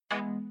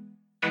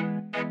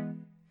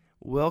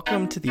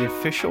Welcome to the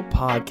official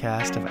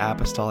podcast of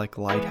Apostolic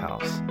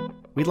Lighthouse.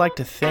 We'd like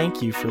to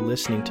thank you for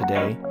listening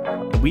today,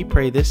 and we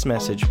pray this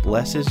message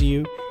blesses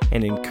you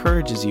and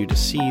encourages you to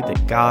see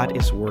that God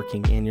is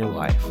working in your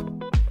life.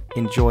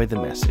 Enjoy the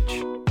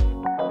message.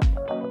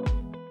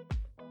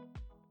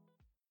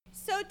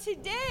 So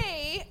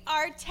today,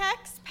 our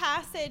text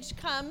passage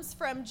comes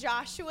from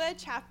Joshua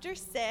chapter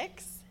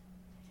 6,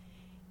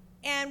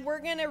 and we're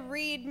going to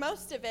read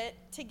most of it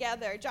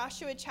together.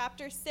 Joshua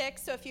chapter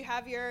 6, so if you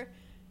have your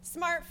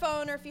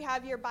smartphone or if you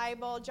have your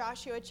Bible,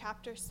 Joshua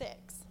chapter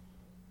 6.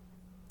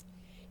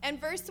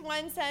 And verse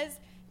 1 says,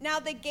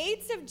 "Now the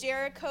gates of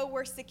Jericho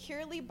were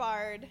securely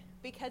barred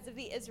because of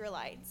the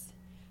Israelites.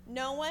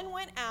 No one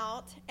went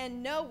out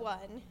and no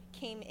one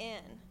came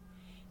in.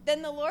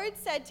 Then the Lord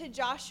said to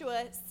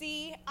Joshua,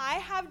 'See, I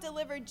have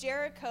delivered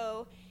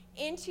Jericho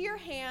into your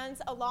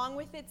hands along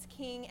with its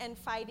king and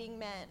fighting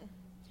men.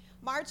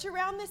 March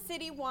around the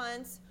city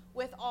once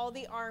with all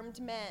the armed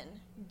men.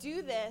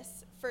 Do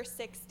this for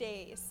 6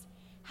 days.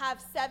 Have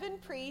 7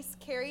 priests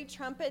carry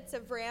trumpets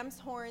of ram's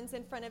horns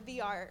in front of the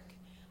ark.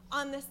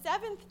 On the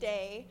 7th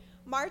day,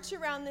 march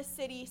around the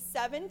city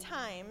 7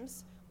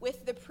 times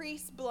with the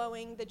priests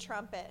blowing the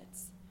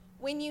trumpets.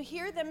 When you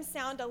hear them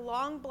sound a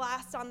long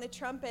blast on the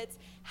trumpets,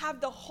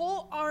 have the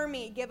whole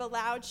army give a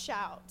loud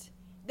shout.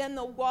 Then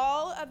the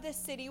wall of the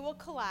city will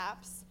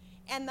collapse,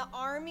 and the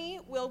army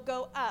will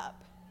go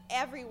up,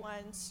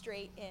 everyone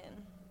straight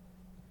in.'"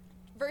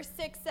 Verse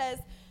 6 says,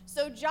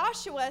 "So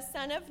Joshua,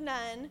 son of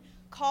Nun,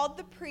 called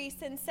the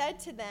priests and said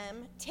to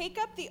them, 'Take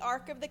up the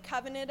ark of the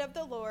covenant of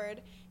the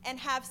Lord and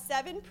have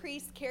 7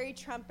 priests carry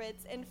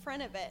trumpets in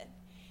front of it.'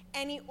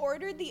 And he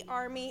ordered the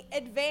army,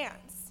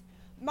 'Advance,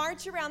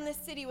 march around the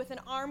city with an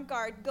armed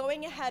guard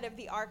going ahead of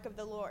the ark of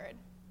the Lord.'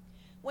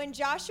 When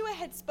Joshua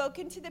had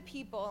spoken to the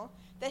people,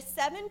 the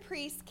 7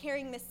 priests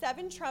carrying the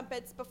 7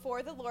 trumpets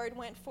before the Lord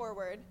went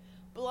forward,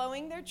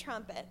 blowing their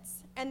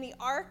trumpets, and the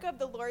ark of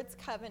the Lord's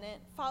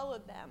covenant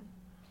followed them.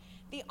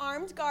 The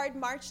armed guard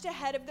marched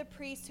ahead of the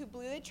priests who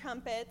blew the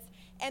trumpets,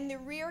 and the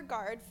rear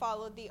guard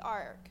followed the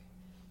ark.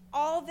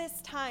 All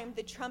this time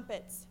the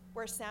trumpets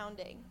were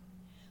sounding.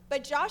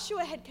 But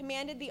Joshua had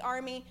commanded the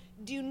army,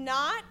 'Do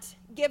not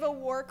give a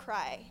war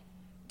cry.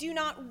 Do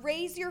not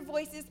raise your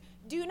voices.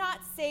 Do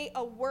not say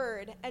a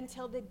word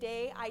until the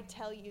day I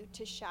tell you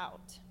to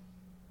shout.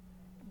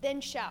 Then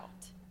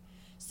shout.'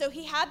 So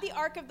he had the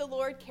ark of the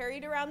Lord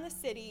carried around the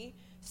city,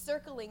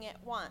 circling it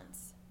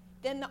once.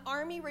 Then the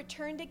army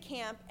returned to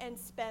camp and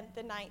spent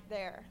the night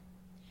there.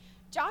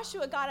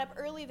 Joshua got up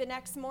early the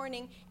next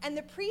morning, and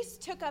the priests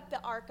took up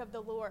the ark of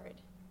the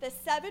Lord. The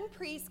 7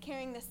 priests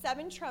carrying the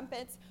 7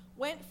 trumpets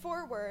went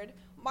forward,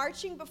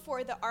 marching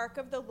before the ark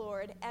of the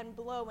Lord and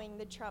blowing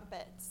the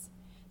trumpets.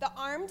 The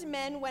armed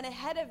men went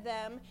ahead of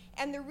them,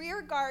 and the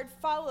rear guard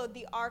followed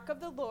the ark of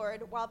the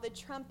Lord while the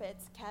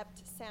trumpets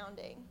kept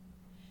sounding.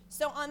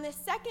 So on the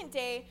 2nd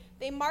day,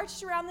 they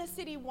marched around the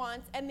city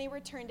once, and they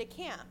returned to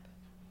camp.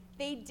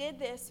 They did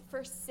this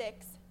for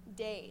 6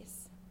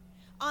 days.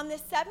 On the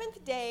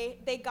 7th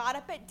day, they got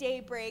up at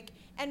daybreak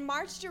and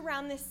marched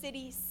around the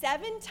city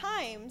 7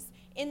 times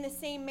in the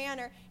same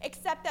manner,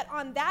 except that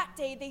on that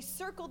day, they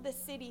circled the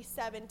city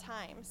 7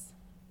 times.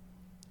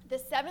 The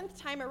 7th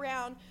time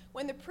around,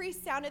 when the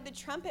priest sounded the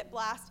trumpet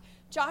blast,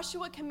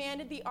 Joshua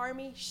commanded the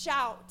army,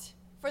 'Shout,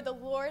 for the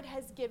Lord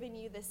has given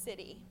you the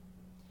city.'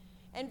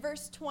 And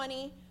verse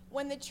 20,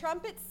 when the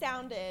trumpet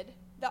sounded,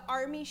 the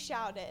army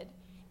shouted.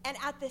 And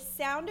at the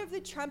sound of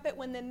the trumpet,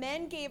 when the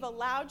men gave a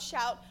loud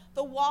shout,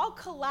 the wall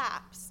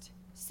collapsed.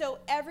 So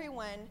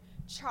everyone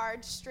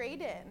charged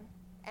straight in,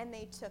 and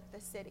they took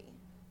the city."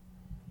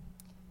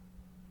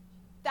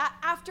 That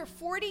after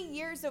 40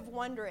 years of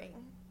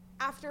wandering,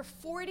 after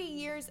 40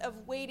 years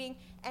of waiting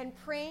and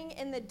praying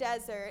in the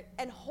desert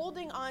and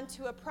holding on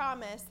to a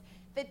promise,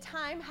 the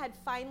time had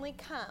finally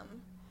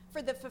come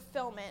for the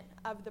fulfillment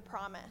of the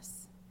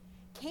promise.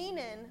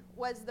 Canaan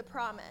was the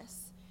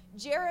promise.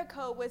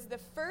 Jericho was the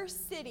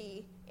first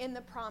city in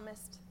the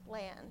promised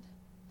land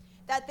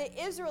that the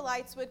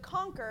Israelites would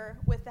conquer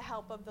with the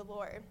help of the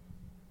Lord.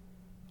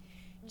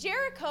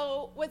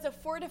 Jericho was a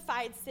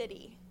fortified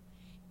city,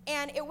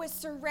 and it was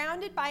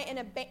surrounded by an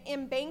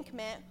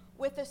embankment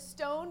with a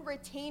stone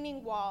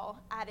retaining wall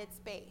at its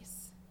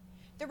base.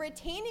 The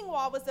retaining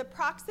wall was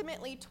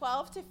approximately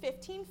 12 to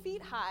 15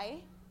 feet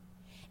high,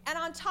 and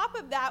on top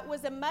of that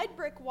was a mud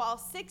brick wall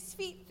 6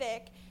 feet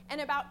thick and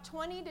about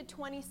 20 to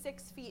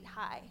 26 feet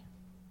high.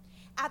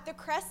 At the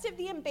crest of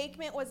the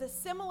embankment was a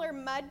similar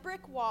mud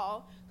brick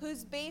wall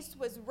whose base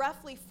was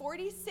roughly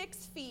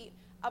 46 feet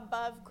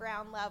above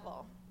ground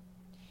level,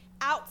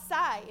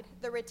 outside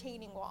the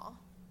retaining wall.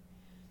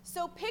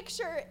 So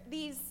picture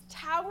these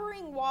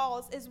towering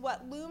walls is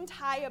what loomed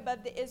high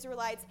above the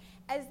Israelites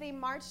as they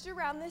marched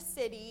around the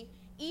city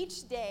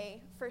each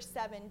day for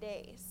 7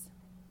 days.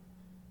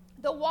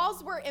 The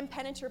walls were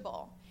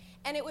impenetrable,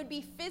 and it would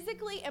be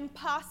physically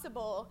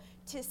impossible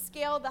to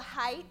scale the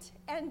height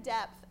and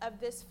depth of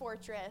this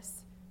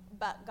fortress,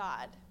 but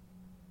God.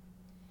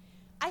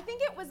 I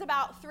think it was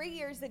about 3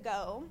 years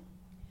ago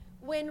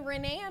when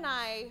Renee and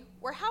I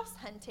were house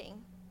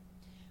hunting.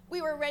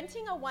 We were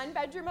renting a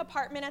one-bedroom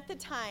apartment at the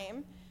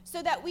time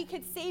so that we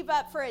could save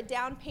up for a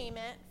down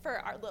payment for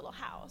our little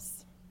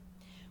house.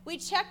 We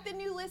checked the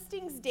new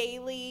listings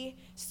daily,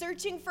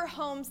 searching for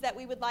homes that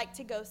we would like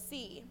to go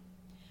see.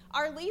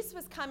 Our lease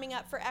was coming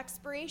up for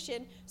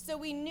expiration, so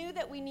we knew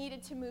that we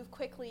needed to move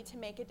quickly to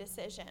make a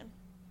decision.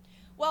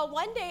 Well,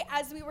 one day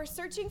as we were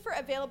searching for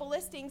available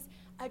listings,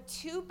 a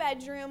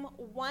 2-bedroom,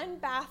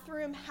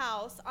 1-bathroom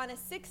house on a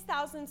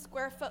 6,000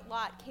 square foot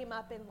lot came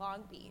up in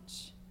Long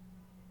Beach.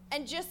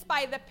 And just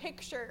by the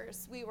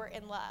pictures, we were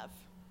in love.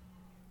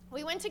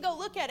 We went to go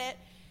look at it,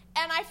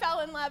 and I fell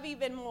in love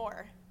even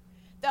more.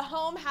 The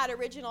home had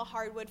original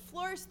hardwood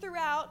floors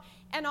throughout,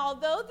 and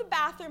although the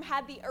bathroom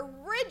had the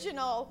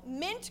original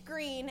mint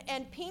green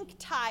and pink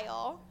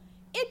tile,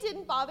 it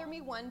didn't bother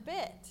me one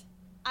bit.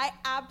 I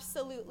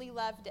absolutely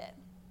loved it.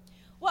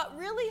 What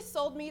really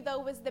sold me, though,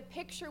 was the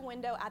picture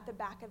window at the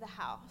back of the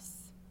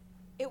house.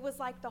 It was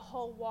like the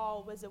whole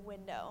wall was a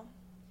window,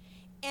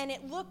 and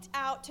it looked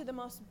out to the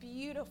most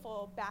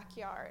beautiful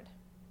backyard.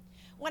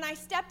 When I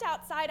stepped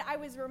outside, I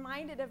was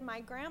reminded of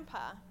my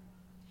grandpa.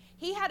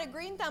 He had a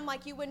green thumb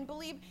like you wouldn't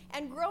believe,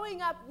 and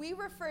growing up, we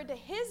referred to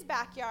his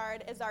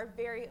backyard as our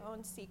very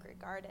own secret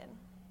garden.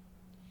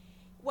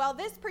 Well,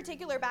 this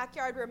particular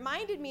backyard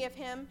reminded me of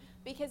him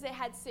because it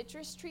had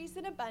citrus trees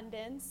in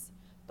abundance,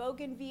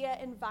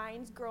 bougainvillea and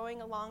vines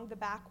growing along the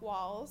back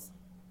walls,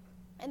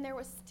 and there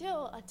was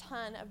still a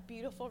ton of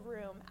beautiful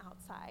room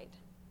outside.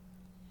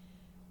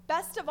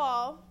 Best of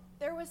all,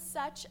 there was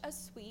such a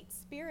sweet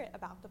spirit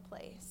about the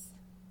place.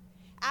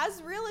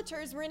 As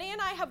realtors, Renee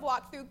and I have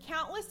walked through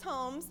countless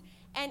homes,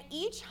 and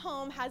each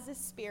home has a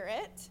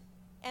spirit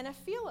and a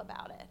feel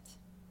about it.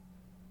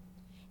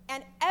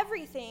 And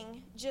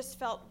everything just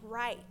felt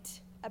right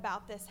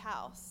about this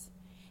house.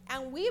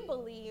 And we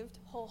believed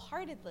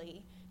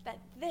wholeheartedly that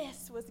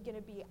this was going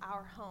to be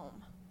our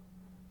home.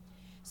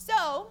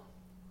 So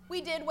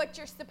we did what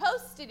you're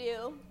supposed to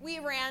do. We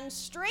ran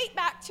straight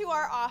back to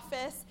our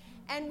office,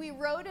 and we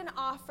wrote an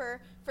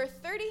offer for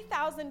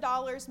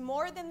 $30,000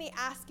 more than the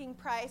asking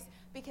price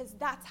because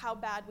that's how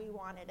bad we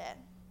wanted it.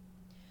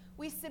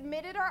 We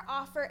submitted our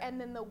offer,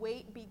 and then the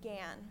wait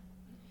began.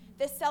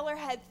 The seller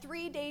had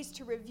 3 days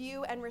to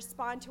review and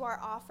respond to our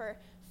offer.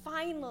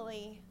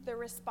 Finally, the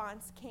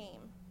response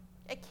came.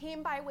 It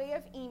came by way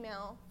of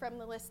email from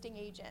the listing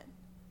agent.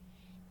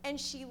 And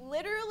she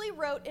literally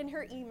wrote in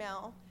her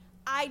email,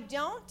 "I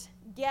don't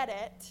get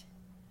it,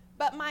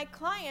 but my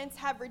clients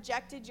have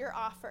rejected your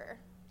offer.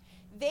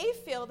 They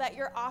feel that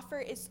your offer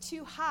is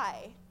too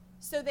high,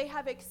 so they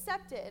have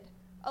accepted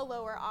a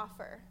lower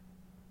offer."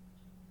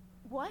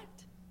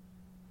 What?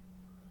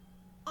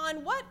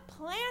 On what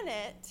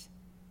planet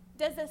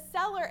does a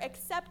seller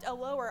accept a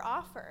lower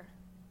offer?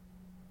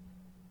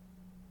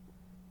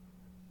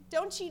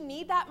 Don't you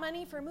need that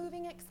money for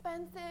moving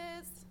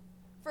expenses,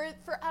 for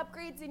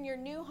upgrades in your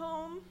new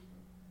home?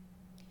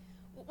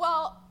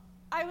 Well,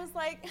 I was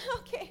like,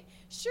 okay,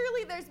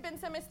 surely there's been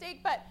some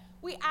mistake, but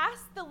we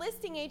asked the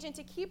listing agent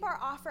to keep our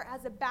offer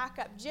as a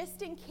backup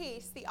just in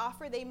case the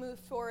offer they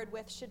moved forward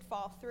with should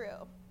fall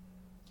through.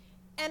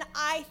 And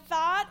I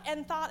thought,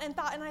 and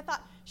I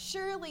thought,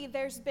 surely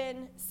there's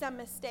been some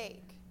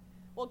mistake.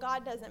 Well,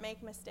 God doesn't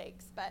make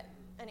mistakes, but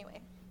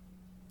anyway.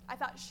 I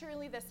thought,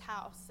 surely this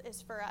house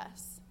is for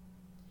us.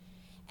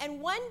 And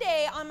one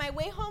day, on my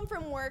way home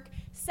from work,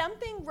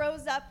 something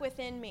rose up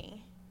within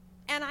me,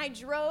 and I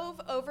drove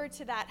over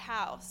to that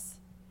house.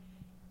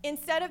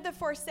 Instead of the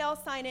for sale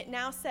sign, it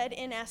now said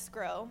in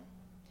escrow.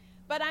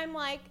 But I'm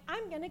like,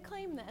 I'm going to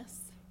claim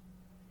this.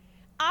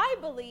 I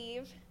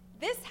believe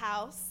this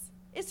house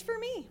is for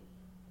me.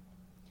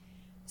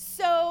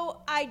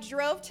 So I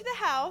drove to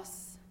the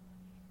house,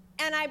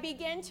 and I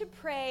began to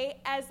pray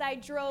as I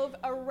drove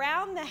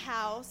around the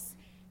house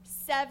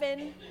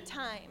 7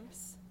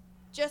 times,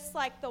 just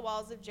like the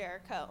walls of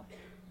Jericho.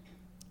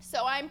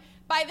 So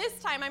by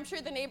this time, I'm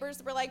sure the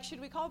neighbors were like,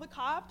 should we call the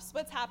cops?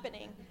 What's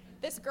happening?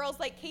 This girl's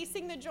like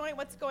casing the joint.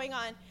 What's going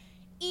on?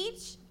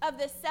 Each of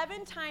the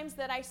 7 times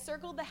that I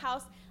circled the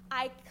house,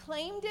 I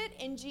claimed it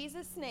in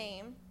Jesus'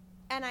 name,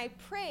 and I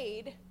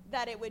prayed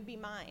that it would be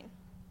mine.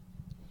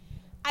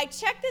 I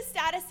checked the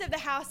status of the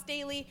house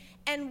daily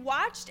and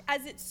watched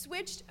as it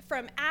switched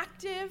from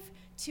active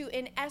to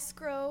in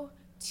escrow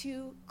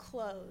to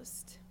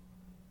closed.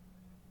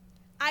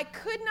 I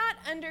could not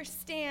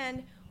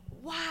understand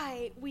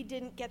why we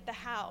didn't get the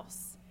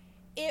house.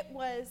 It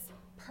was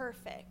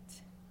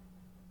perfect.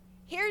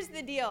 Here's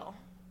the deal.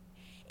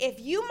 If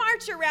you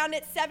march around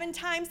it 7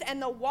 times and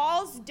the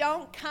walls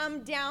don't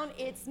come down,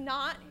 it's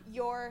not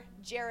your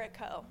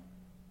Jericho.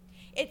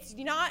 It's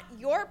not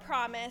your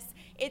promise.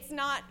 It's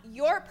not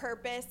your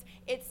purpose.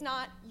 It's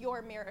not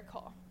your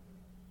miracle.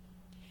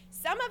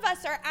 Some of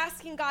us are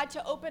asking God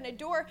to open a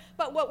door,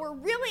 but what we're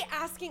really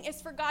asking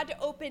is for God to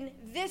open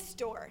this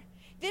door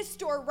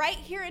right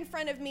here in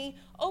front of me.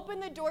 Open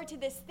the door to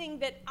this thing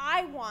that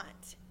I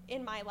want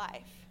in my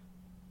life.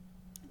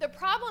 The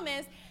problem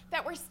is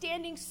that we're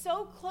standing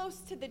so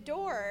close to the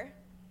door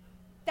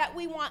that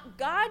we want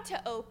God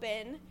to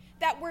open,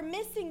 that we're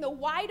missing the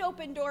wide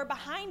open door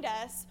behind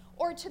us,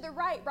 or to the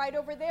right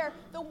over there,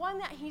 the one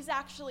that he's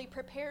actually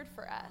prepared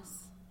for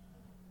us.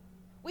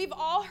 We've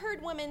all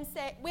heard women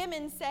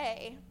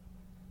say,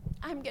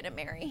 I'm going to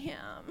marry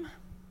him.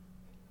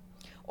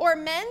 Or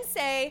men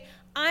say,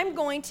 I'm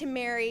going to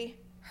marry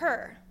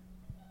her.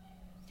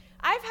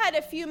 I've had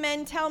a few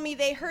men tell me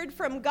they heard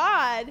from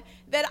God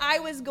that I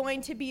was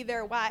going to be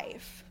their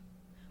wife.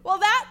 Well,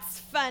 that's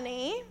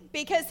funny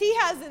because he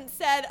hasn't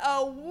said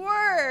a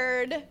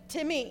word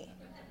to me.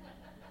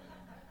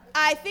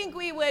 I think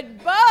we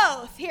would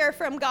both hear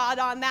from God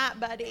on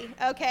that, buddy,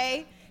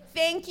 okay?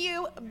 Thank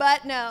you,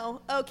 but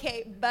no.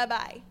 Okay,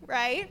 bye-bye,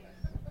 right?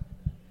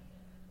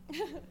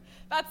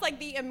 That's like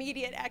the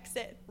immediate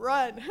exit.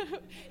 Run.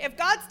 If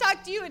God's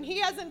talked to you and he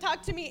hasn't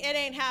talked to me, it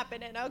ain't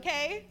happening,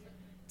 okay?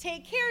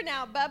 Take care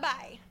now.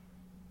 Bye-bye.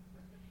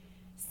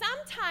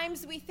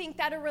 Sometimes we think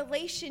that a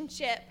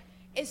relationship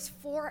is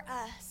for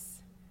us.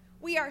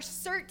 We are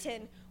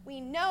certain. We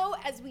know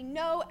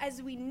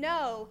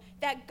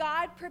that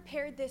God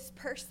prepared this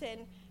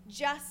person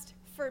just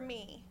for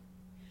me.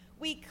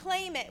 We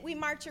claim it. We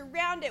march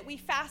around it. We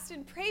fast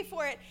and pray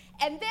for it.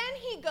 And then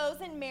he goes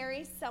and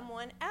marries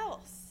someone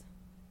else.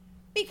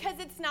 Because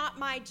it's not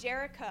my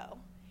Jericho.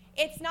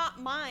 It's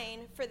not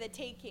mine for the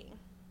taking.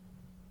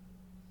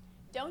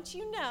 Don't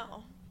you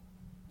know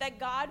that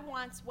God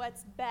wants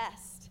what's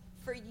best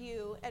for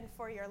you and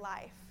for your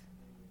life?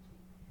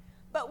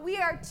 But we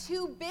are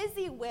too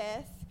busy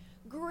with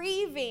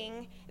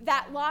grieving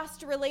that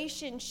lost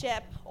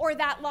relationship or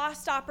that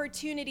lost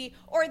opportunity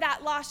or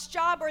that lost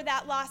job or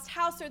that lost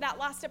house or that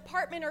lost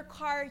apartment or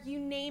car, you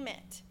name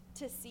it,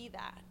 to see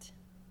that.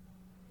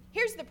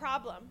 Here's the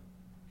problem.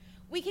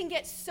 We can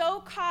get so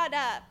caught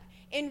up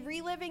in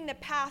reliving the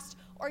past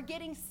or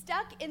getting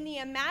stuck in the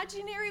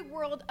imaginary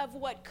world of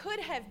what could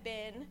have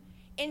been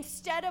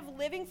instead of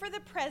living for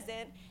the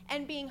present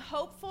and being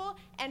hopeful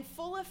and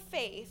full of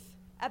faith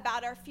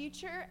about our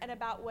future and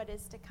about what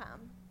is to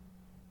come.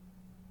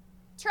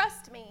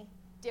 Trust me,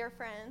 dear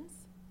friends,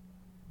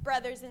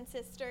 brothers and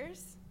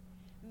sisters,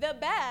 the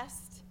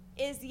best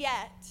is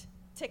yet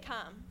to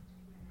come.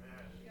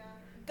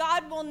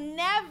 God will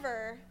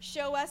never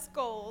show us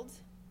gold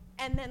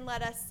and then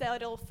let us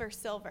settle for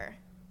silver.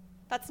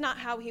 That's not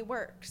how he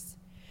works.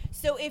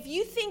 So if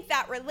you think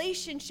that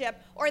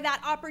relationship or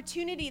that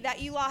opportunity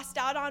that you lost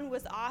out on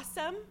was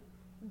awesome,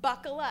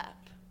 buckle up.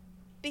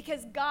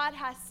 Because God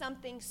has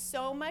something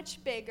so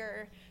much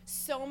bigger,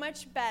 so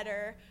much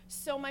better,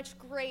 so much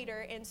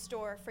greater in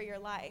store for your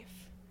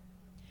life.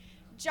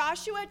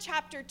 Joshua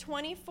chapter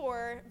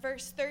 24,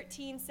 verse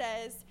 13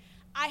 says,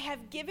 I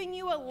have given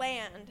you a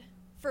land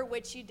for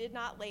which you did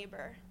not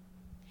labor,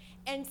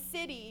 and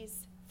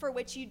cities for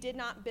which you did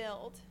not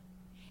build,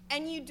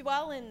 and you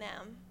dwell in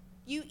them.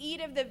 You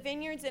eat of the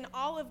vineyards and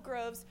olive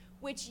groves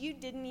which you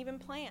didn't even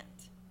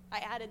plant. I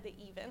added the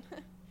even.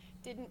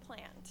 Didn't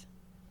plant.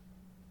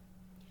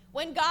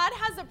 When God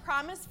has a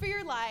promise for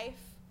your life,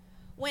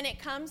 when it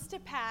comes to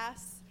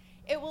pass,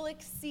 it will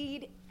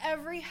exceed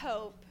every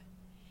hope,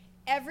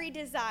 every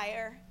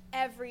desire,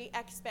 every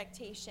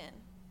expectation.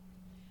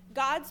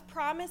 God's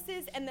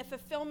promises and the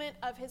fulfillment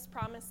of his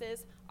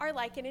promises are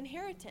like an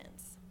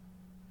inheritance.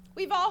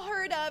 We've all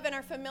heard of and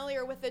are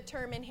familiar with the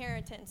term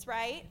inheritance,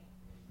 right?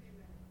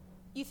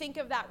 You think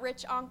of that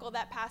rich uncle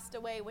that passed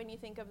away when you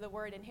think of the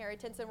word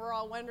inheritance, and we're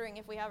all wondering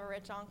if we have a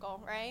rich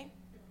uncle, right?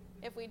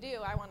 If we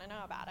do, I want to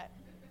know about it.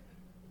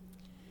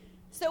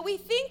 So we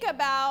think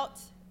about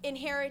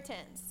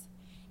inheritance.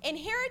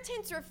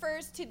 Inheritance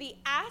refers to the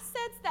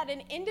assets that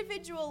an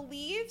individual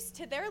leaves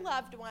to their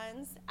loved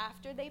ones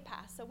after they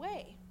pass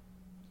away.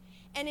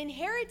 An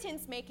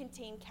inheritance may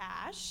contain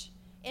cash,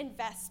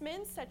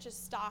 investments such as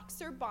stocks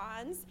or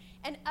bonds,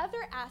 and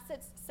other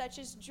assets such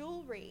as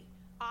jewelry,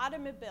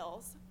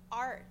 automobiles,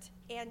 art,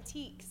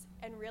 antiques,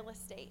 and real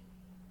estate.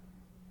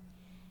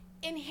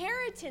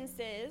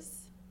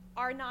 Inheritances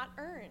are not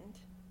earned.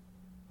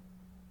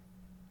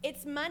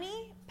 It's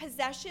money,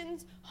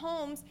 possessions,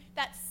 homes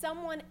that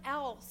someone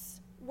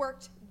else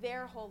worked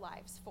their whole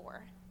lives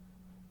for.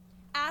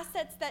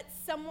 Assets that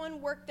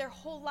someone worked their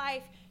whole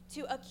life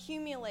to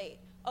accumulate,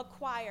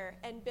 acquire,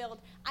 and build.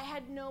 I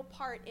had no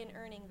part in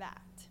earning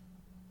that.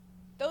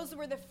 Those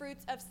were the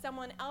fruits of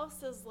someone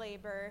else's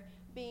labor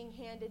being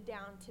handed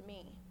down to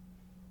me.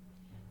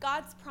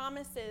 God's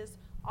promises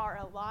are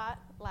a lot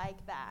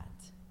like that.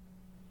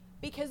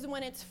 Because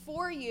when it's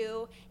for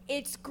you,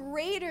 it's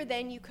greater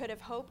than you could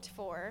have hoped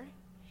for,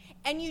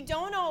 and you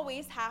don't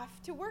always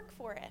have to work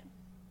for it.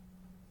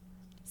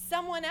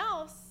 Someone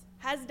else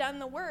has done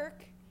the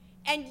work,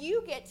 and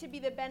you get to be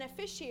the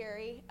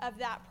beneficiary of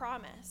that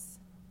promise.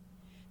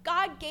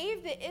 God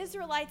gave the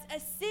Israelites a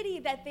city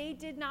that they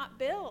did not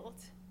build,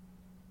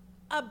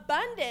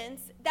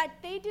 abundance that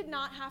they did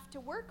not have to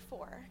work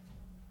for.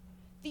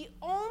 The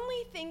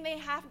only thing they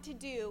had to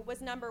do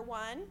was, number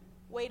one,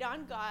 wait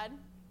on God.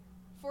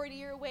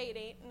 40-year wait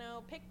ain't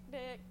no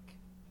picnic.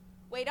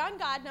 Wait on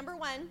God, number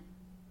one.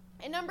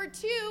 And number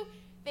two,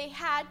 they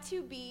had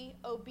to be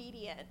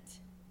obedient.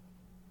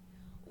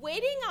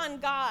 Waiting on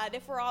God,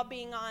 if we're all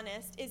being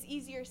honest, is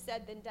easier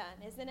said than done,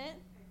 isn't it?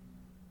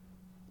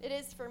 It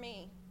is for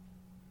me.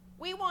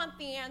 We want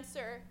the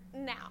answer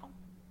now.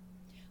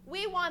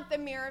 We want the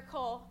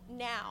miracle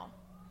now.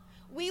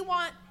 We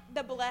want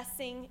the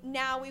blessing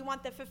now. We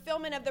want the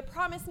fulfillment of the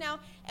promise now.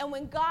 And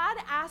when God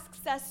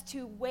asks us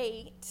to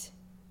wait,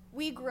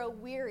 we grow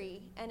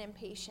weary and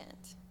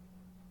impatient.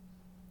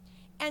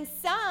 And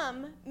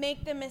some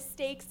make the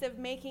mistakes of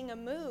making a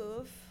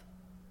move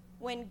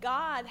when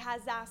God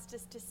has asked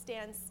us to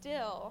stand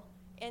still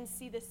and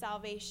see the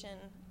salvation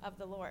of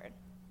the Lord.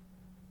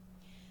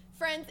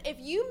 Friends, if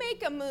you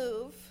make a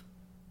move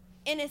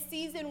in a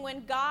season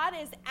when God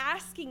is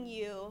asking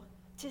you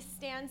to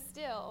stand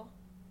still,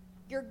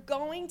 you're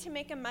going to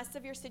make a mess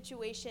of your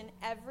situation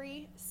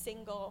every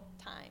single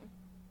time.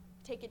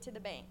 Take it to the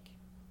bank.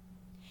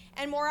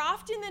 And more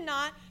often than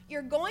not,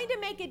 you're going to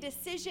make a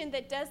decision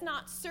that does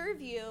not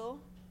serve you,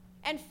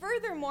 and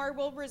furthermore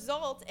will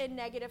result in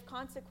negative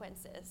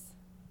consequences.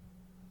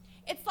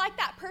 It's like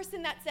that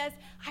person that says,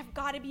 I've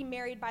got to be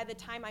married by the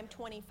time I'm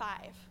 25.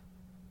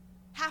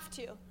 Have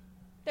to.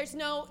 There's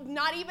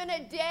not even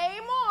a day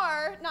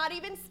more, not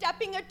even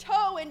stepping a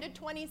toe into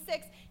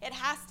 26. It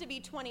has to be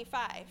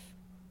 25.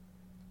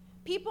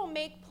 People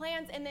make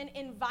plans and then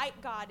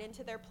invite God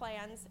into their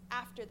plans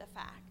after the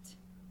fact.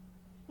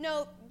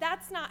 No,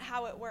 that's not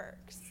how it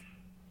works.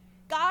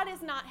 God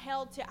is not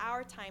held to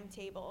our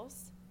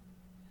timetables.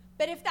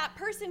 But if that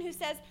person who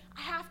says,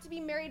 I have to be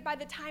married by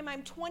the time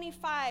I'm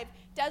 25,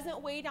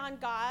 doesn't wait on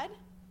God,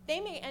 they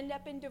may end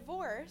up in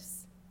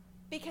divorce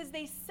because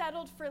they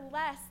settled for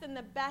less than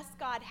the best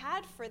God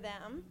had for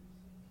them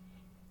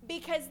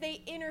because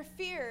they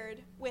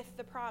interfered with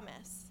the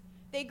promise.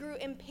 They grew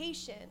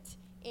impatient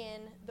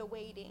in the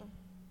waiting.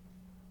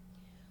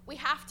 We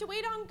have to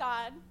wait on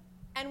God,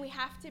 and we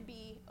have to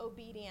be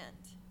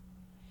obedient.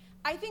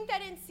 I think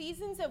that in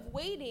seasons of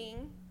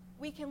waiting,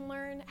 we can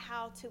learn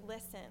how to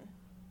listen.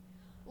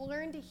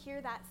 Learn to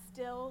hear that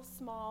still,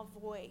 small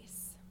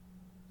voice.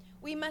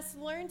 We must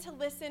learn to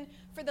listen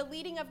for the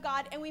leading of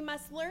God, and we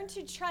must learn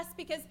to trust,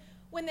 because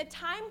when the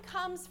time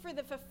comes for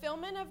the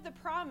fulfillment of the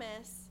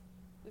promise,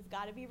 we've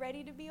got to be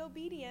ready to be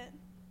obedient.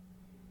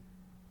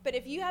 But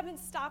if you haven't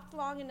stopped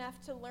long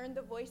enough to learn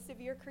the voice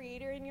of your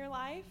Creator in your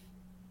life,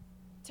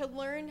 to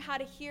learn how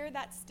to hear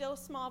that still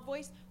small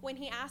voice, when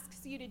he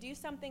asks you to do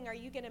something, are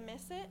you going to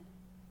miss it?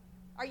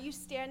 Are you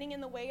standing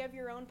in the way of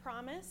your own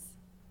promise?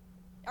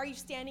 Are you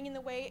standing in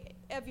the way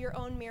of your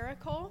own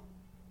miracle?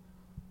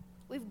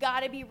 We've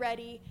got to be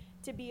ready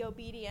to be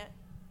obedient.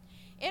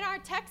 In our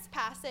text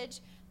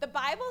passage, the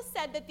Bible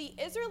said that the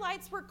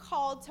Israelites were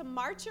called to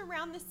march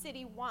around the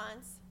city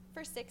once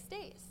for 6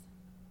 days.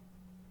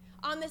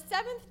 On the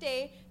seventh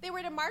day, they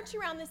were to march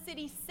around the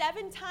city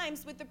 7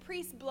 times with the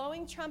priests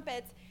blowing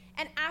trumpets.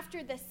 And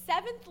after the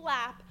 7th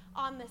lap,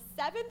 on the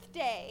 7th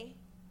day,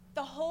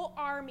 the whole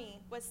army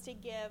was to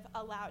give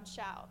a loud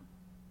shout.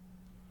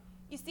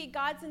 You see,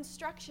 God's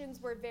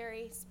instructions were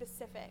very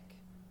specific.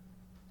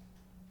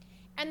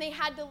 And they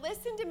had to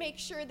listen to make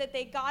sure that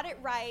they got it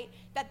right,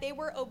 that they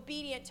were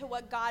obedient to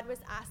what God was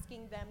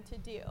asking them to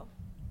do.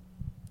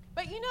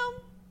 But you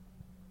know,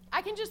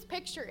 I can just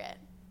picture it.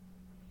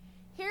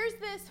 Here's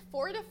this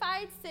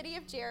fortified city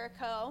of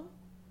Jericho,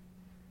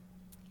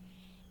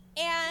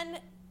 and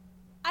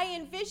I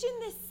envision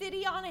this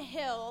city on a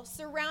hill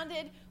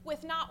surrounded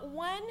with not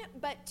 1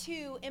 but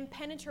 2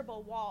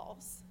 impenetrable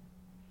walls.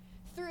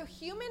 Through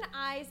human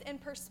eyes and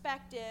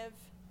perspective,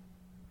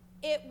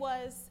 it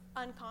was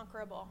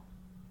unconquerable.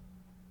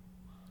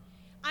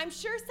 I'm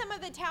sure some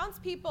of the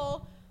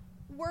townspeople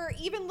were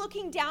even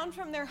looking down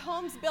from their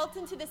homes built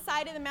into the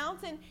side of the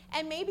mountain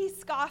and maybe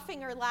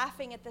scoffing or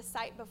laughing at the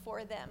sight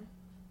before them.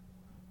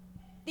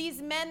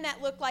 These men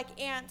that look like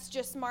ants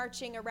just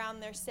marching around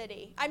their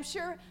city. I'm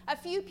sure a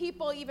few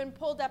people even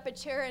pulled up a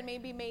chair and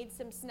maybe made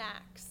some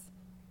snacks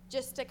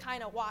just to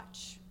kind of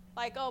watch.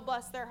 Like, oh,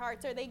 bless their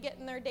hearts. Are they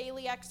getting their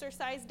daily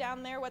exercise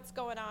down there? What's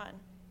going on?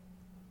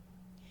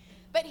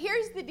 But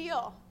here's the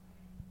deal.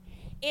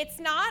 It's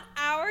not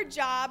our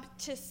job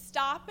to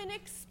stop and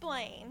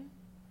explain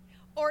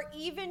or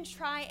even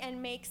try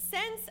and make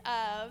sense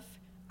of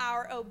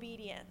our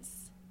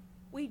obedience.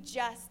 We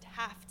just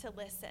have to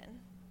listen,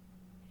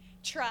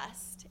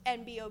 trust,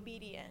 and be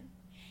obedient.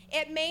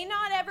 It may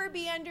not ever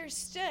be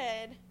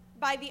understood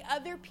by the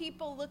other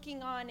people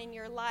looking on in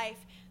your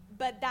life,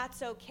 but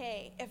that's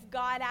okay. If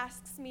God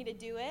asks me to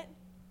do it,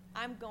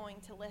 I'm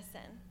going to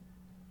listen.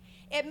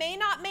 It may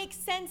not make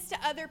sense to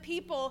other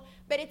people,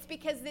 but it's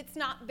because it's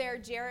not their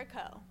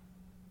Jericho.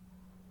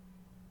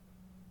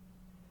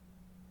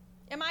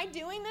 Am I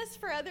doing this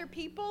for other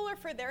people or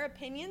for their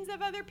opinions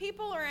of other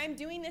people, or I'm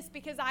doing this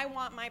because I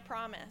want my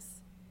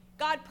promise?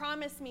 God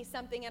promised me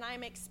something, and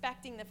I'm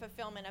expecting the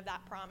fulfillment of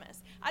that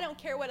promise. I don't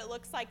care what it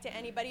looks like to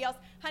anybody else.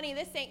 Honey,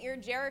 this ain't your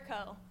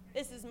Jericho.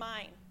 This is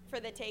mine for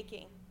the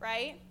taking,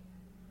 right?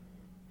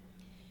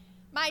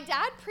 My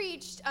dad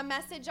preached a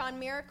message on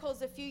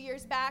miracles a few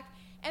years back,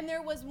 and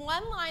there was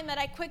one line that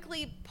I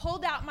quickly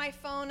pulled out my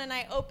phone and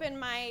I opened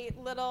my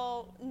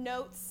little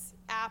notes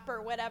app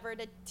or whatever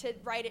to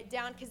write it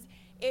down because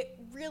it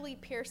really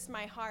pierced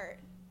my heart.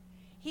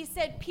 He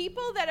said,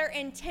 people that are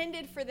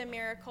intended for the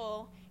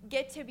miracle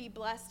get to be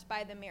blessed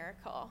by the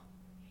miracle.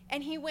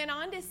 And he went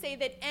on to say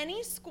that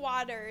any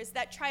squatters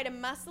that try to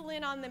muscle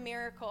in on the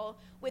miracle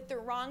with the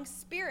wrong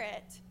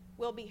spirit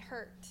will be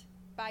hurt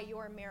by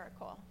your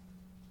miracle.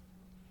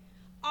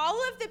 All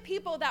of the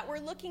people that were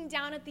looking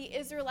down at the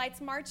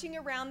Israelites marching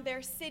around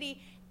their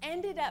city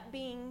ended up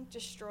being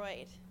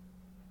destroyed,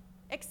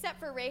 except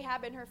for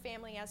Rahab and her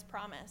family as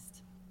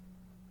promised.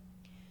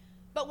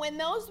 But when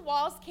those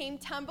walls came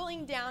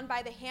tumbling down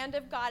by the hand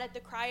of God at the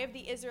cry of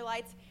the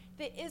Israelites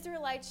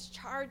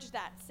charged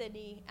that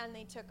city and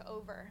they took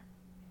over.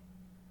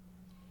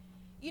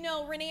 You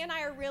know, Renee and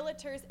I are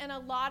realtors, and a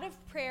lot of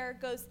prayer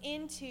goes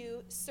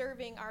into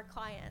serving our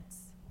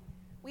clients.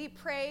 We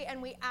pray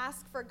and we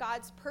ask for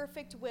God's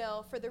perfect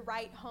will for the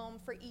right home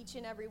for each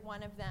and every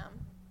one of them.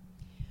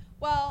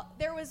 Well,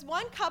 there was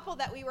one couple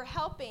that we were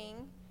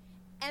helping,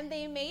 and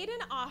they made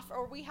an offer,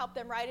 or we helped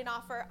them write an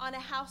offer on a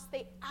house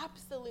they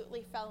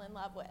absolutely fell in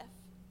love with.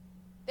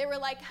 They were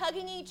like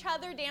hugging each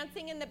other,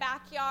 dancing in the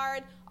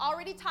backyard,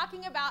 already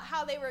talking about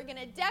how they were going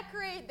to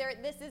decorate.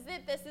 This is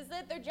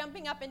it. They're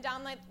jumping up and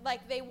down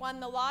like they won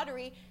the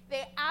lottery.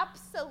 They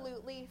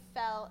absolutely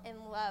fell in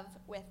love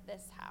with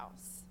this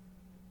house.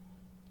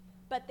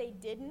 But they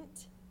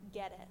didn't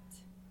get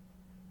it.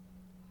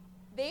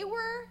 They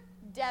were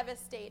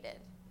devastated.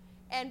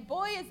 And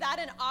boy, is that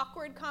an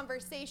awkward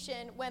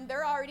conversation when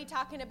they're already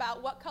talking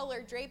about what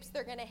color drapes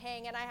they're going to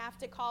hang, and I have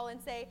to call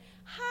and say,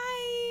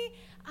 hi,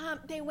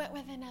 they went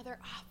with another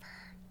offer.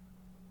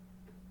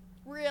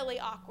 Really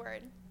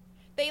awkward.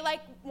 They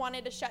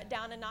wanted to shut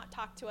down and not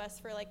talk to us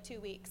for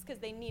 2 weeks because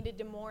they needed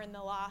to mourn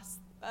the loss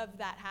of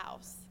that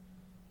house.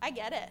 I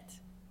get it,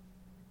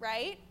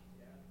 right?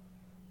 Yeah.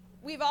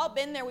 We've all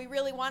been there. We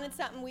really wanted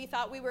something. We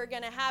thought we were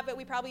going to have it.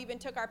 We probably even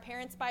took our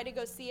parents by to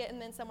go see it,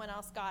 and then someone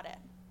else got it.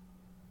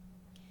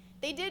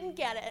 They didn't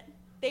get it.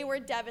 They were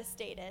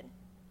devastated.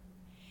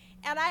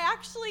 And I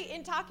actually,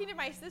 in talking to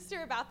my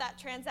sister about that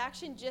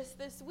transaction just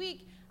this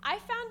week, I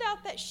found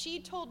out that she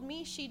told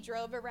me she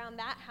drove around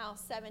that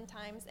house 7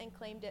 times and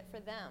claimed it for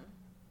them.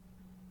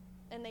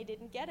 And they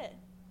didn't get it.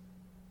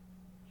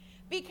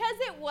 Because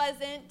it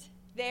wasn't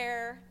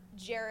their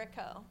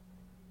Jericho.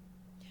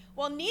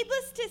 Well,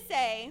 needless to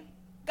say,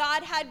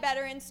 God had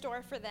better in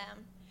store for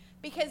them.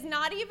 Because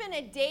not even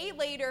a day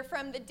later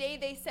from the day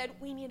they said,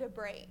 we need a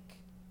break.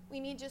 We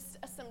need just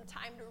some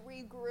time to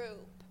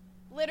regroup.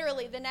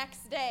 Literally the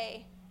next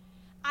day,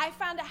 I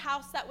found a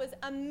house that was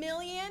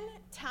 1,000,000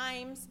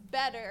 times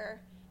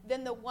better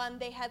than the one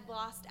they had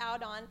lost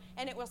out on,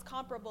 and it was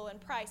comparable in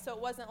price, so it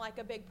wasn't like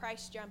a big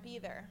price jump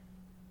either.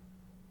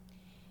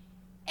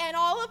 And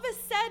all of a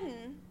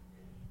sudden,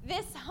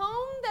 this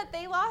home that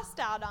they lost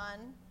out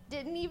on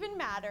didn't even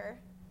matter.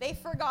 They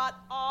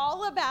forgot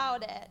all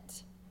about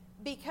it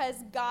because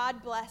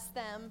God blessed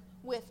them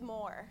with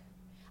more.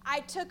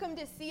 I took them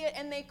to see it,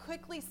 and they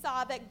quickly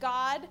saw that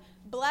God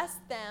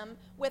blessed them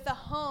with a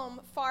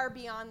home far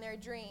beyond their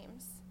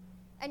dreams.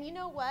 And you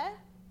know what?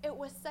 It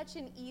was such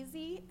an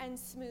easy and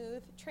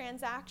smooth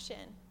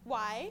transaction.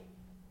 Why?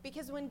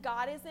 Because when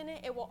God is in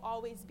it, it will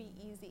always be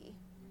easy.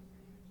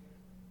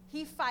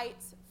 He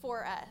fights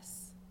for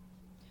us.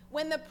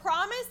 When the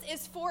promise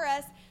is for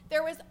us,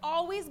 there was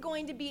always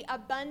going to be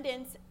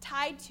abundance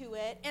tied to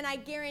it, and I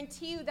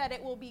guarantee you that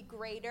it will be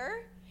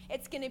greater.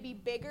 It's going to be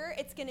bigger,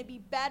 it's going to be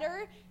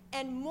better,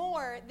 and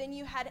more than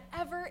you had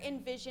ever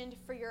envisioned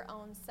for your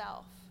own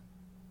self.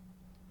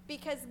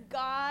 Because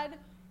God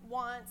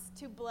wants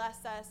to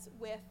bless us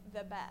with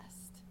the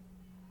best.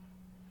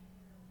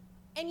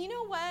 And you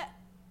know what?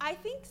 I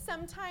think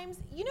sometimes,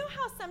 you know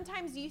how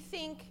sometimes you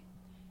think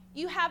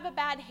you have a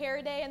bad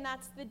hair day and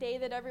that's the day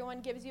that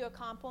everyone gives you a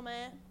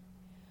compliment?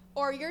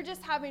 Or you're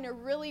just having a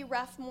really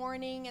rough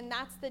morning and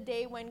that's the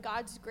day when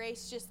God's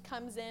grace just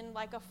comes in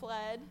like a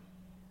flood?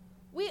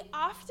 We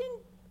often,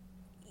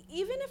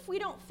 even if we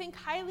don't think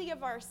highly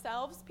of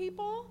ourselves,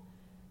 people,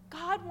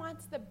 God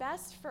wants the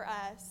best for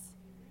us.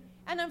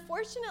 And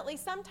unfortunately,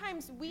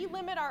 sometimes we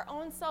limit our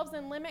own selves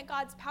and limit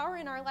God's power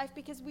in our life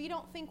because we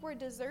don't think we're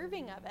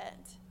deserving of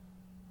it.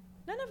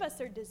 None of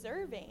us are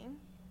deserving,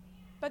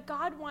 but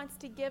God wants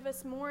to give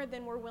us more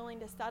than we're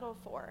willing to settle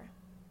for.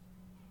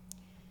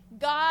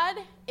 God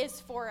is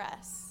for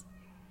us.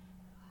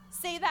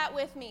 Say that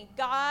with me.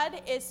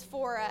 God is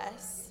for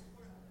us.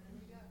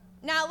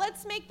 Now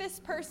let's make this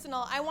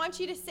personal. I want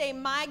you to say,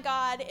 my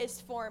God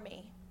is for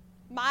me.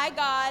 My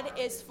God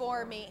is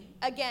for me.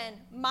 Again,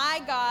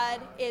 my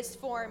God is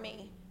for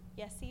me.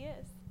 Yes, he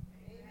is.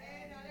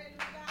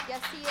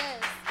 Yes, he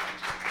is.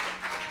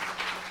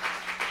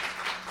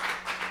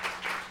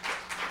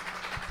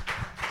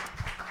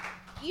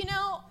 You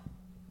know,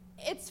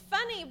 it's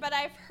funny, but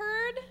I've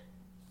heard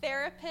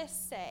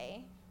therapists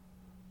say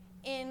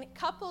in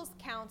couples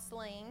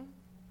counseling,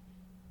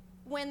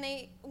 when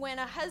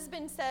a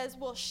husband says,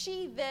 well,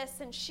 she this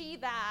and she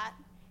that,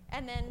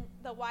 and then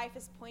the wife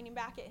is pointing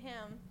back at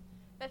him,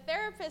 the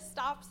therapist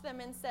stops them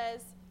and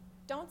says,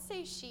 don't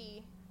say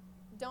she,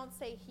 don't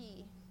say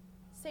he,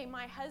 say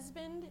my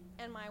husband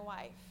and my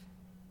wife.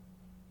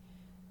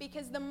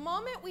 Because the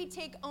moment we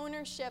take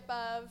ownership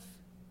of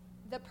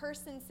the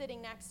person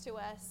sitting next to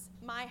us,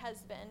 my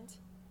husband,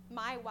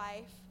 my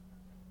wife,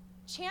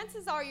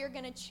 chances are you're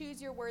going to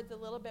choose your words a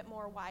little bit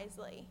more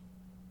wisely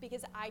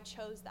because I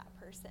chose that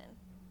person.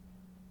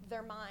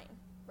 They're mine,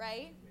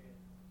 right?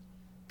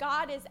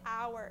 God is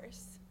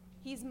ours.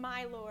 He's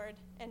my Lord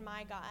and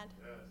my God.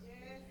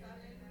 Yes.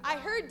 I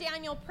heard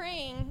Daniel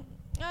praying,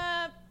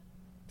 I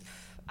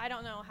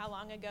don't know how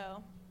long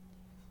ago,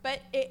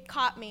 but it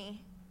caught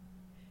me.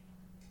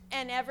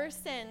 And ever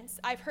since,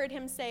 I've heard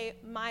him say,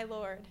 my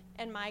Lord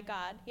and my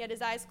God. He had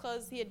his eyes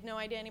closed. He had no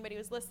idea anybody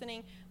was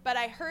listening. But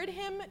I heard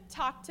him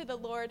talk to the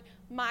Lord,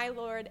 my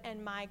Lord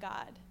and my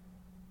God.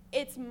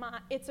 It's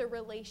a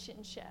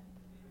relationship.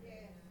 Yeah.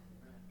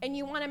 And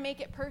you want to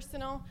make it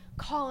personal?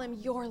 Call him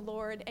your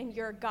Lord and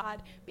your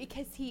God,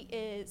 because he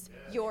is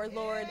your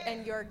Lord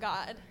and your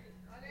God.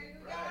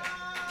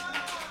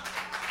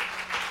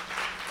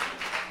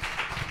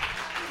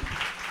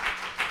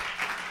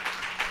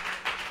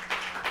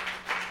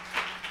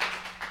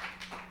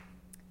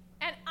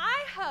 And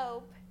I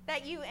hope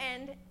that you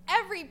end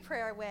every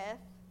prayer with,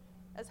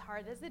 as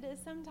hard as it is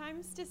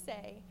sometimes to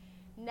say,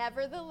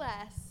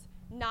 nevertheless,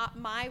 not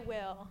my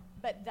will,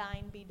 but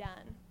thine be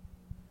done.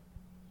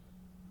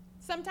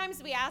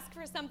 Sometimes we ask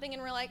for something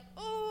and we're like,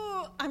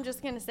 oh, I'm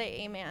just going to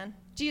say amen.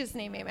 Jesus'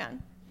 name,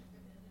 amen.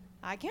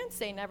 I can't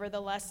say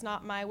nevertheless,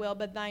 not my will,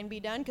 but thine be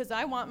done, because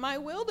I want my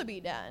will to be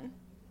done.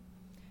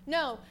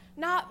 No,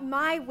 not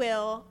my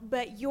will,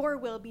 but your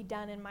will be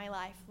done in my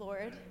life,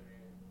 Lord.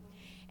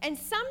 And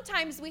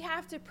sometimes we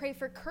have to pray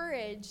for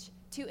courage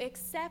to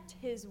accept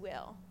his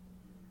will,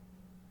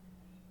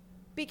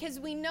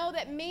 because we know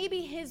that maybe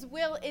his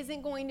will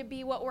isn't going to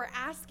be what we're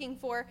asking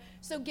for.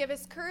 So give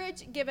us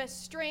courage, give us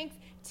strength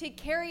to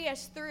carry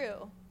us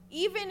through.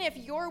 Even if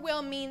your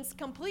will means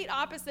complete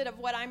opposite of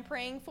what I'm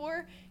praying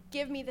for,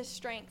 give me the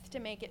strength to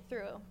make it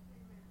through.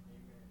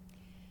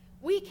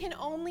 We can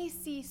only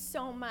see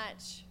so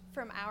much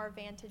from our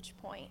vantage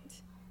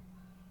point,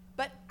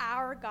 but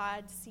our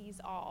God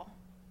sees all.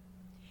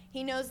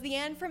 He knows the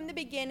end from the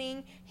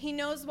beginning. He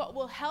knows what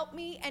will help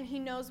me, and he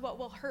knows what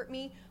will hurt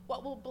me,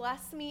 what will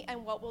bless me,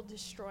 and what will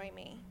destroy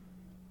me.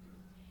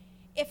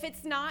 If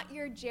it's not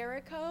your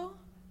Jericho,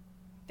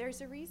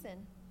 there's a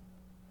reason.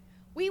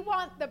 We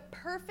want the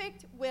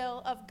perfect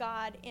will of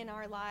God in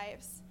our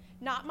lives.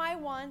 Not my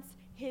wants,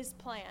 his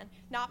plan.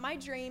 Not my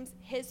dreams,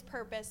 his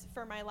purpose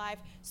for my life.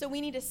 So we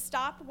need to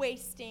stop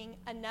wasting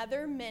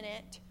another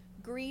minute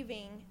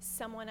grieving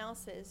someone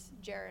else's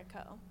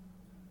Jericho.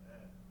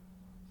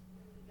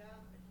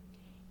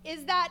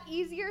 Is that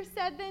easier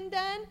said than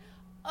done?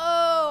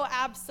 Oh,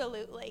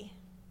 absolutely.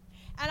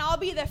 And I'll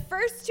be the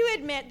first to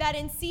admit that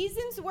in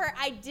seasons where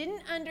I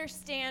didn't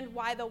understand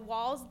why the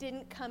walls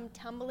didn't come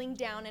tumbling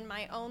down in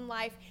my own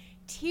life,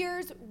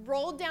 tears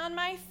rolled down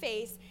my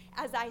face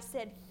as I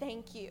said,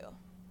 thank you.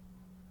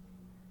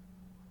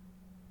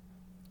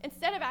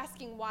 Instead of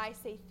asking why,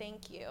 say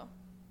thank you.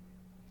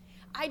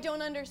 I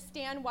don't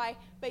understand why,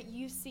 but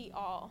you see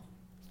all.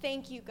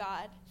 Thank you,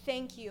 God.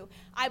 Thank you.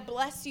 I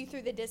bless you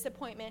through the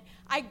disappointment.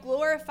 I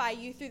glorify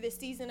you through the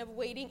season of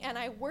waiting, and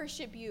I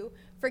worship you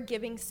for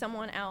giving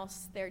someone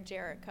else their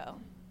Jericho.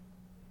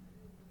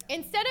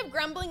 Instead of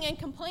grumbling and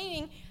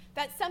complaining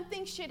that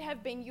something should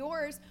have been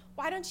yours,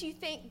 why don't you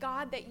thank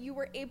God that you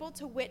were able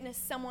to witness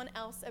someone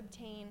else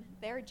obtain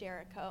their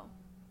Jericho,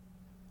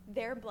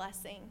 their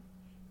blessing,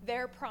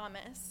 their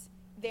promise,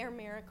 their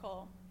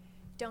miracle?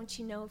 Don't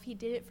you know if he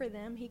did it for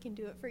them, he can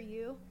do it for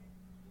you?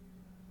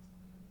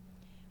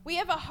 We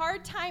have a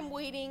hard time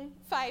waiting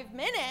 5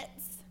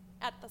 minutes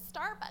at the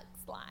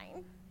Starbucks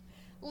line,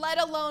 let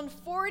alone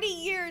 40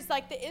 years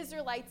like the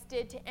Israelites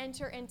did to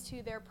enter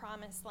into their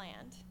promised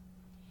land.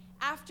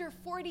 After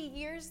 40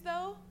 years,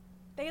 though,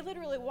 they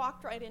literally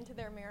walked right into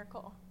their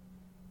miracle.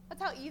 That's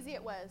how easy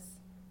it was.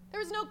 There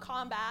was no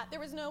combat.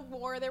 There was no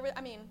war.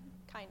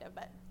 Kind of,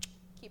 but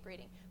keep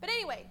reading. But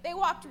anyway, they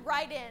walked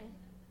right in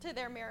to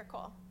their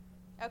miracle,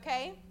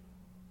 okay?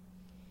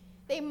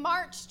 They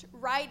marched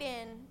right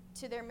in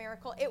to their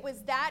miracle. It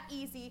was that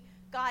easy.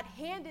 God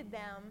handed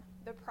them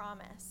the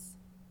promise.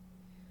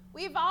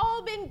 We've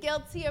all been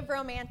guilty of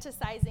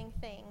romanticizing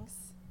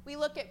things. We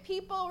look at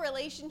people,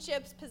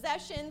 relationships,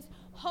 possessions,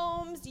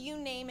 homes, you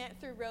name it,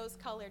 through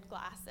rose-colored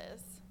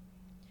glasses.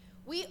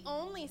 We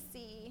only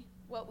see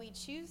what we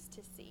choose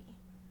to see.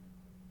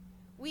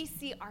 We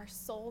see our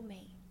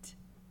soulmate,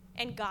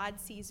 and God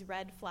sees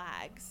red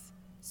flags,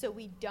 so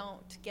we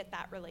don't get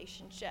that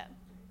relationship.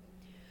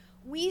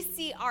 We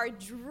see our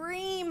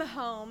dream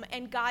home,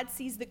 and God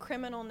sees the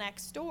criminal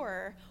next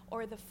door,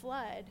 or the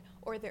flood,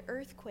 or the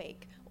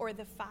earthquake, or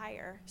the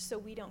fire, so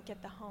we don't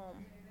get the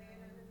home.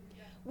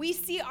 We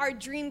see our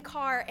dream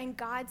car, and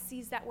God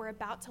sees that we're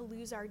about to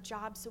lose our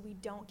job, so we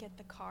don't get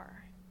the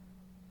car.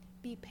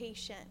 Be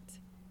patient.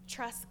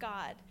 Trust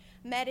God.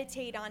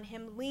 Meditate on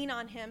him. Lean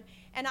on him.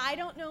 And I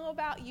don't know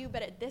about you,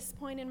 but at this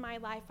point in my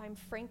life, I'm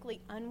frankly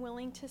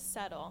unwilling to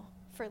settle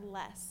for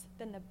less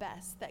than the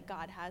best that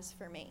God has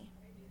for me.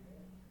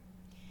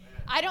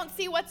 I don't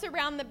see what's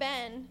around the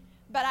bend,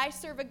 but I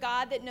serve a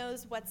God that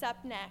knows what's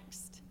up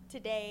next,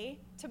 today,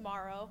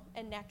 tomorrow,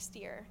 and next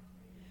year.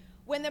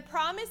 When the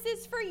promise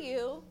is for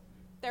you,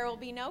 there will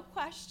be no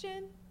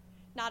question,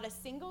 not a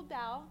single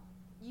doubt.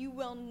 You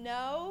will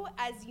know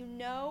as you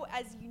know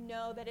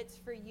that it's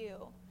for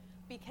you,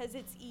 because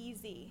it's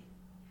easy.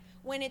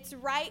 When it's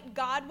right,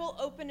 God will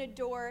open a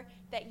door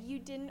that you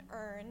didn't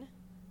earn,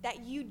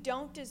 that you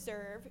don't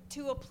deserve,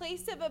 to a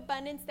place of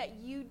abundance that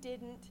you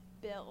didn't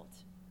build.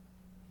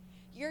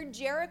 Your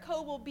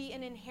Jericho will be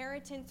an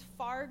inheritance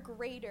far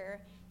greater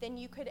than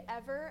you could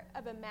ever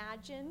have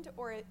imagined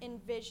or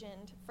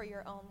envisioned for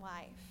your own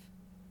life.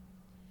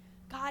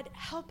 God,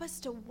 help us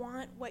to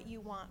want what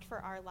you want for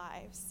our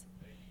lives.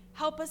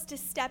 Help us to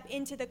step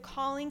into the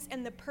callings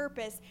and the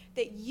purpose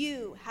that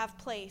you have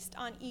placed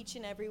on each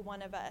and every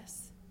one of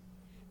us.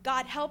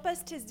 God, help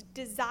us to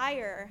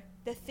desire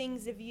the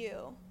things of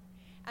you,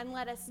 and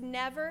let us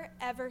never,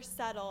 ever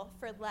settle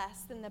for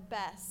less than the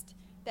best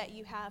that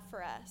you have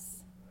for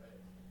us.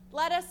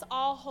 Let us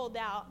all hold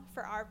out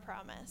for our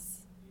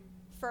promise,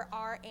 for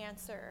our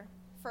answer,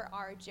 for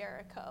our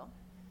Jericho.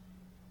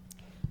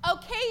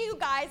 Okay, you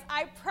guys,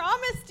 I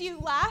promised you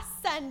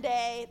last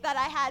Sunday that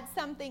I had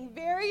something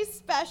very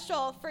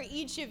special for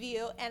each of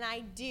you, and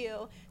I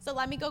do. So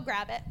let me go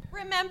grab it.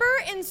 Remember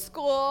in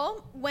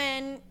school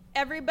when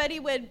everybody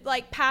would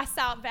pass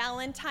out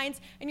Valentines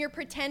and you're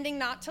pretending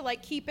not to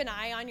keep an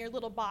eye on your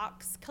little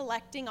box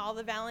collecting all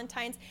the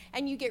Valentines,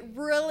 and you get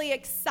really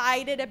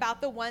excited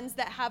about the ones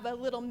that have a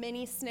little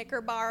mini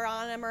Snicker bar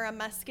on them or a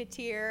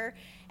Musketeer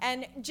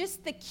and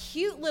just the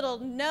cute little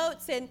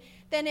notes. And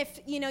then if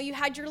you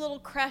had your little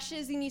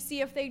crushes and you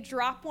see if they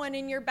drop one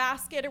in your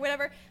basket or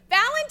whatever,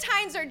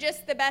 Valentines are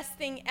just the best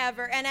thing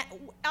ever. And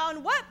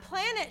on what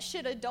planet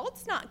should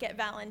adults not get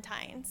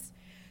Valentines?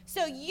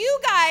 So you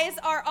guys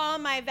are all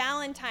my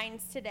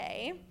Valentines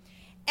today,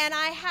 and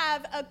I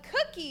have a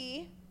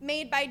cookie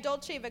made by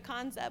Dolce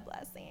Vicanza,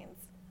 blessings,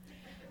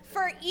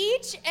 for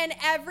each and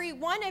every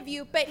one of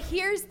you. But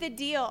here's the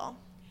deal.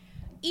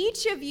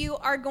 Each of you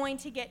are going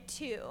to get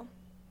two,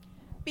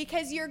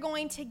 because you're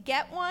going to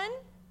get one,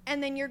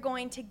 and then you're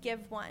going to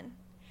give one.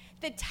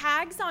 The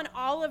tags on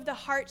all of the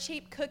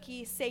heart-shaped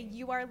cookies say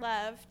 "You are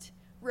loved,"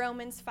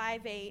 Romans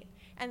 5:8,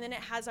 and then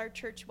it has our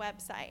church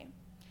website.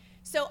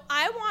 So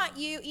I want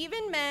you,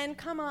 even men,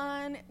 come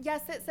on.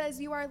 Yes, it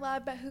says you are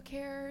loved, but who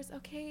cares,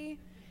 okay?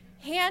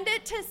 Hand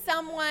it to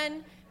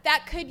someone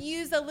that could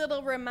use a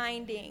little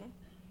reminding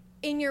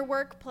in your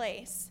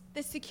workplace,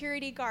 the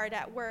security guard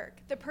at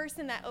work, the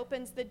person that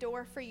opens the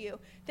door for you,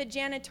 the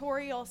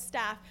janitorial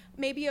staff,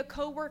 maybe a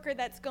coworker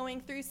that's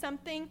going through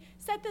something.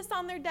 Set this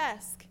on their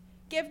desk.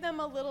 Give them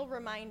a little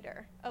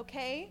reminder,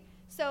 okay?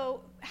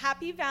 So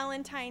happy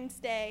Valentine's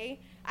Day.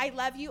 I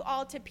love you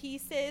all to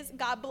pieces.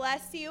 God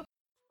bless you.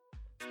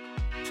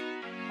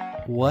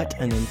 What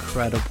an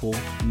incredible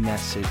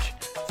message.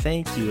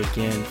 Thank you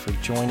again for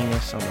joining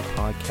us on the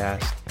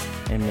podcast,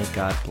 and may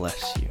God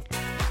bless you.